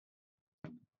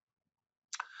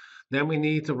Then we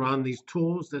need to run these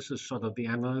tools. This is sort of the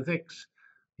analytics.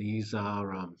 These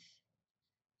are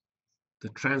the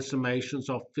transformations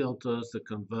of filters that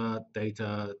convert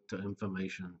data to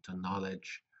information to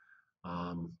knowledge.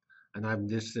 Um, and I've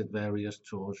listed various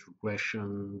tools: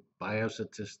 regression,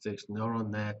 biostatistics, neural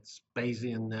nets,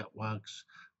 Bayesian networks,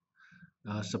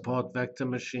 support vector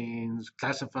machines,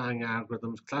 classifying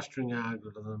algorithms, clustering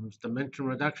algorithms, dimension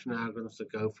reduction algorithms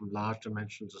that go from large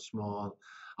dimensions to small,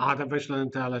 artificial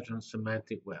intelligence,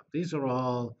 semantic web. These are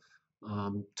all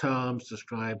terms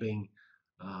describing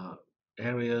uh,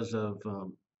 areas of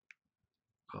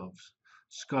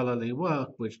scholarly work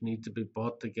which need to be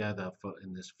brought together for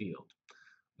in this field.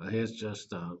 Here's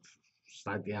just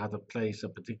slightly out of place a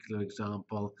particular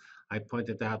example. I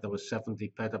pointed out there was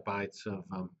 70 petabytes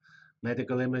of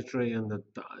medical imagery, and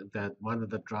that one of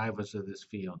the drivers of this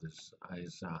field is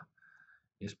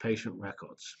patient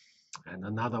records, and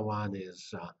another one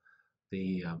is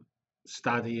the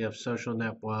study of social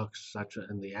networks, such as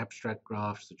in the abstract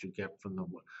graphs that you get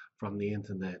from the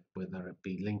internet, whether it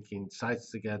be linking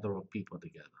sites together or people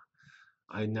together.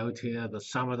 I note here that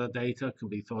some of the data can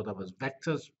be thought of as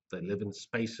vectors. They live in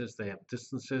spaces, they have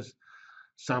distances.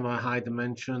 Some are high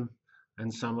dimension,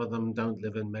 and some of them don't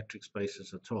live in metric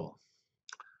spaces at all.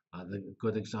 The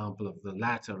good example of the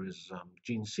latter is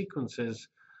gene sequences.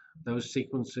 Those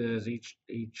sequences, each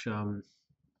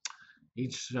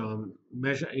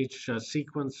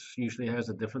sequence usually has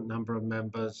a different number of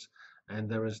members, and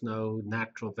there is no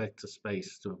natural vector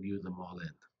space to view them all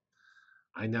in.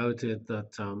 I noted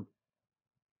that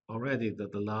already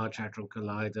that the Large Hadron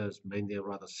Collider is mainly a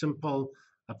rather simple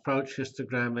approach,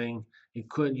 histogramming. It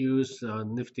could use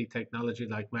nifty technology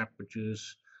like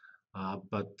MapReduce,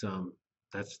 but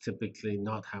that's typically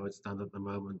not how it's done at the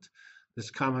moment. This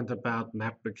comment about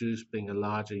MapReduce being a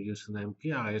larger use than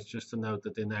MPI is just to note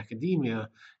that in academia,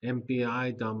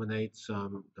 MPI dominates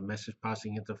the message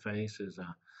passing interface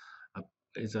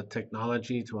is a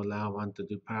technology to allow one to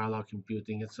do parallel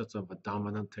computing. It's sort of a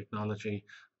dominant technology,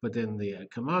 but in the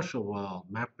commercial world,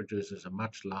 MapReduce is of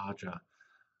much larger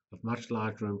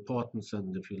importance.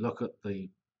 And if you look at the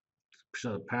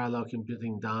sort of parallel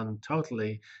computing done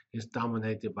totally, is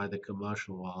dominated by the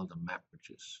commercial world and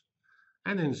MapReduce.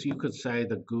 And as you could say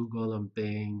that Google and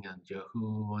Bing and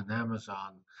Yahoo and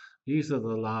Amazon, these are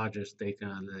the largest data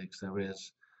analytics there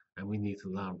is, and we need to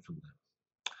learn from them.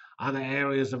 Other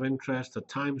areas of interest are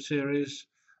time series.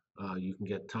 You can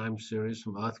get time series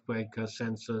from earthquake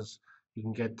sensors. You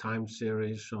can get time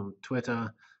series from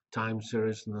Twitter, time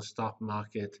series in the stock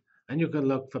market, and you can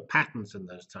look for patterns in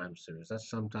those time series. That's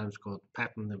sometimes called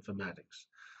pattern informatics,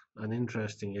 an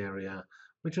interesting area,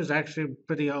 which is actually a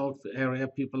pretty old area.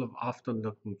 People have often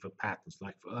looking for patterns,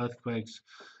 like for earthquakes.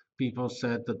 People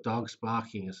said that dogs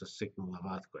barking is a signal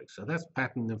of earthquakes. So that's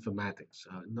pattern informatics.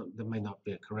 There may not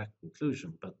be a correct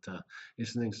conclusion, but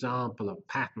it's an example of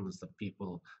patterns that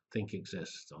people think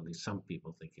exist, or at least some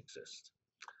people think exist.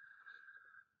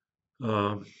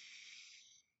 Um,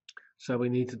 so we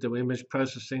need to do image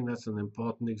processing. That's an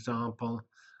important example.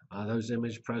 Those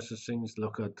image processings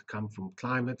come from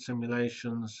climate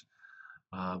simulations.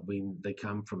 They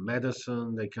come from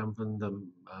medicine, they come from the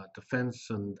defense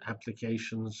and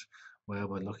applications where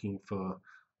we're looking for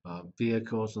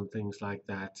vehicles and things like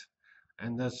that.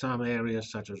 And there's some areas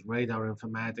such as radar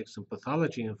informatics and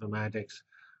pathology informatics,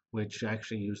 which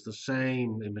actually use the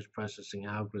same image processing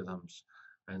algorithms.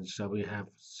 And so we have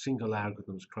single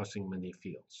algorithms crossing many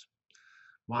fields.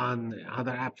 One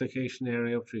other application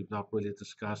area which we've not really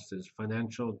discussed is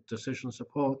financial decision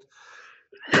support.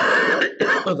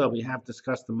 Although we have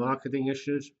discussed the marketing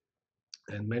issues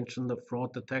and mentioned the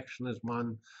fraud detection as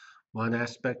one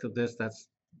aspect of this. That's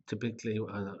typically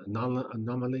an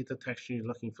anomaly detection. You're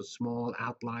looking for small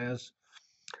outliers.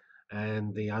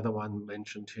 And the other one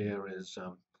mentioned here is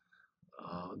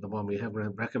the one we have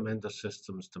recommender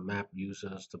systems to map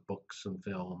users to books and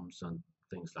films and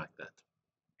things like that.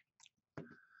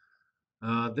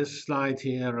 This slide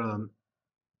here and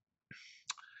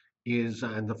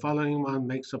the following one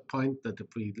makes a point that if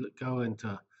we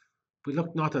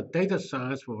look not at data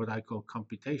science, but what I call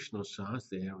computational science,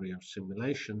 the area of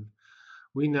simulation,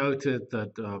 we noted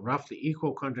that roughly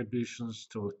equal contributions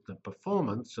to the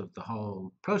performance of the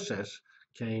whole process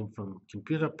came from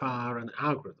computer power and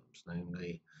algorithms.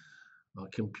 Namely,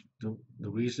 the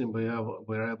reason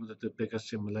we're able to do bigger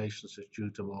simulations is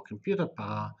due to more computer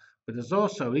power, but it's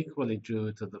also equally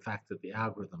due to the fact that the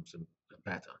algorithms are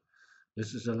better.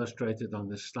 This is illustrated on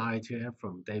this slide here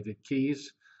from David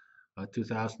Keyes,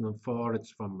 2004.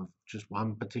 It's from just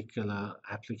one particular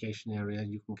application area.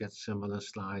 You can get similar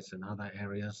slides in other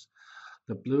areas.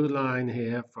 The blue line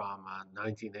here from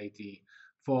 1980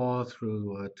 4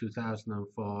 through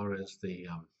 2004 is the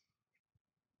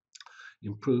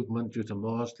improvement due to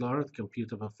Moore's law of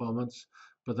computer performance.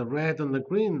 But the red and the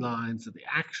green lines are the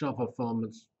actual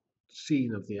performance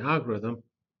seen of the algorithm,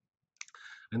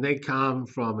 and they come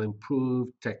from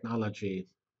improved technology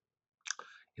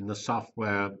in the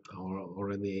software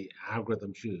or in the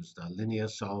algorithms used, linear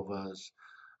solvers,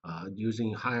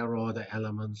 using higher order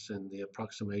elements in the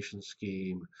approximation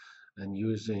scheme, and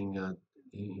using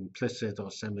implicit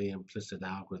or semi-implicit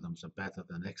algorithms are better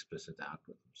than explicit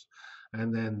algorithms.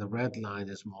 And then the red line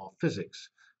is more physics.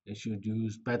 If you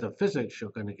use better physics,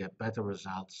 you're going to get better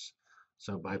results.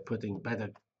 So by putting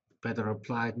better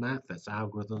applied math, that's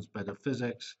algorithms, better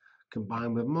physics,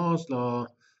 combined with Moore's law,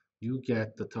 you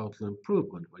get the total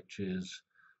improvement, which is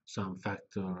some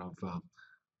factor of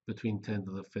between 10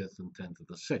 to the fifth and 10 to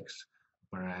the sixth,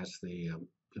 whereas the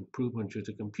improvement due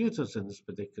to computers in this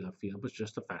particular field was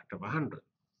just a factor of 100.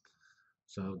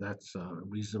 So that's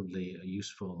reasonably a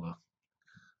useful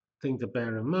thing to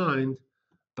bear in mind.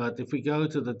 But if we go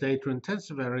to the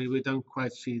data-intensive area, we don't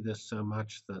quite see this so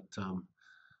much. That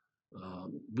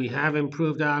we have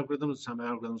improved algorithms. Some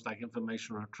algorithms like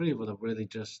information retrieval have really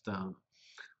just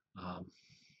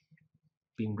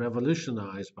been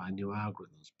revolutionized by new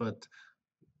algorithms. But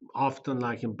often,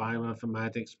 like in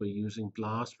bioinformatics, we're using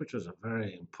BLAST, which is a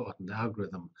very important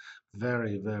algorithm,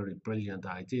 very, very brilliant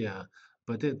idea,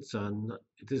 but it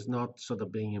is not sort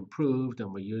of being improved,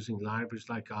 and we're using libraries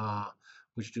like R,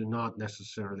 which do not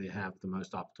necessarily have the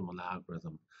most optimal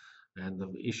algorithm. And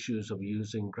the issues of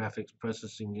using graphics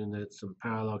processing units and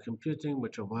parallel computing,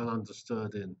 which are well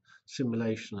understood in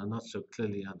simulation, are not so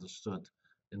clearly understood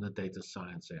in the data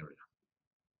science area.